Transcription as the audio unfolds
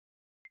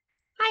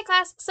Hi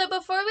class, so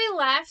before we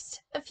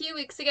left a few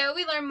weeks ago,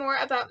 we learned more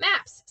about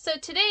maps. So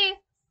today,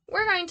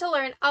 we're going to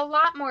learn a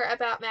lot more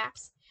about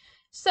maps.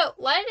 So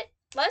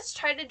let's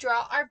try to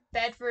draw our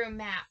bedroom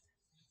map.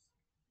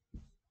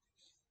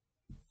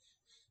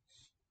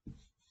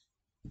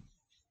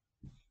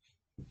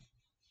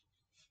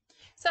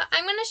 So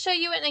I'm going to show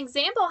you an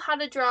example how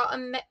to draw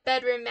a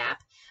bedroom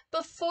map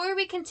before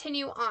we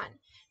continue on.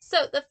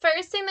 So the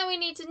first thing that we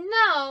need to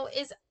know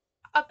is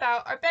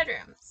about our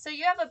bedroom. So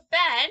you have a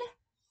bed.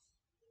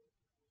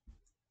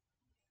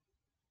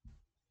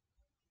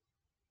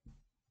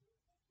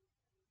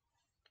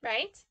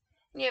 Right?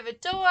 And you have a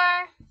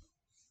door,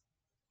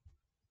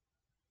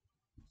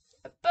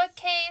 a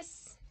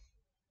bookcase,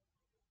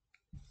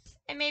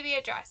 and maybe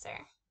a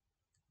dresser.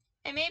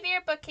 And maybe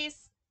your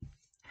bookcase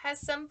has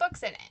some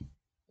books in it.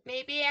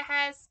 Maybe it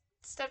has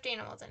stuffed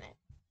animals in it.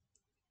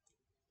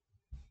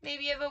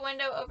 Maybe you have a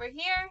window over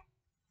here.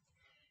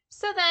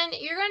 So then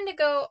you're going to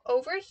go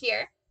over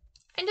here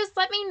and just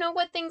let me know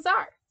what things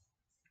are.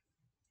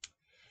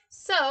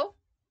 So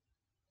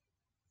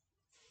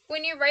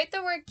when you write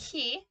the word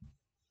key,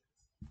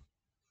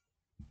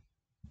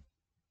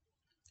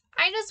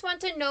 I just want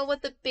to know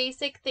what the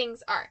basic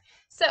things are.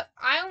 So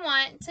I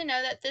want to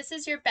know that this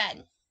is your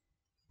bed.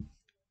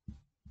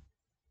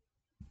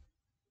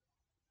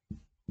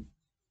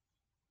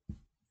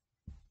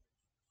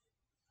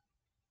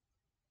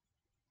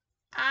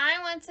 I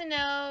want to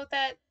know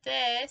that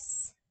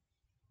this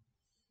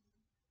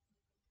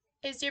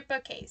is your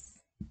bookcase.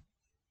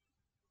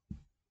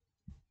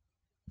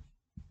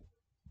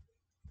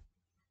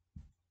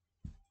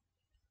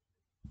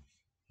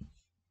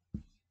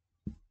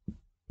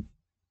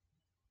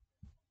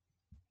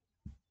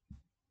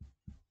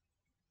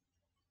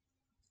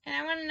 And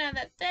I want to know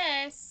that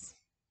this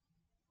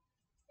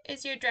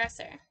is your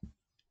dresser.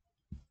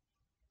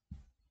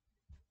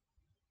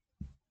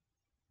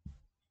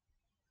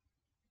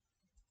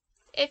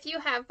 If you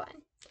have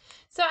one.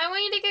 So I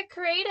want you to get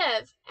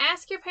creative.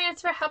 Ask your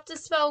parents for help to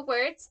spell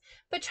words,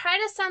 but try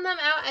to sound them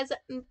out as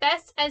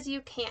best as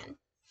you can.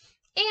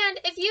 And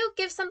if you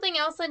give something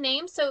else a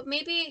name, so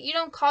maybe you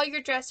don't call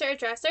your dresser a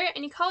dresser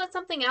and you call it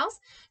something else,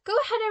 go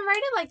ahead and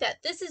write it like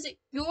that. This is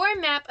your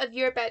map of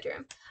your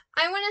bedroom.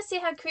 I want to see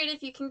how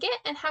creative you can get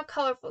and how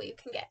colorful you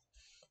can get.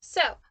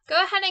 So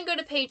go ahead and go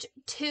to page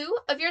 2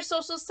 of your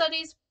social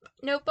studies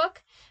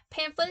notebook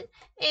pamphlet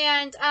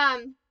and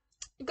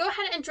go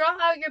ahead and draw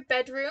out your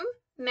bedroom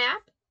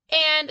map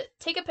and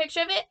take a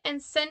picture of it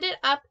and send it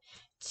up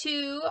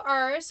to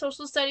our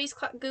social studies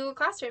Google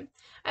Classroom.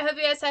 I hope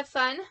you guys have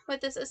fun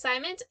with this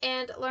assignment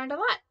and learned a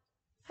lot.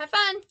 Have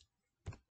fun!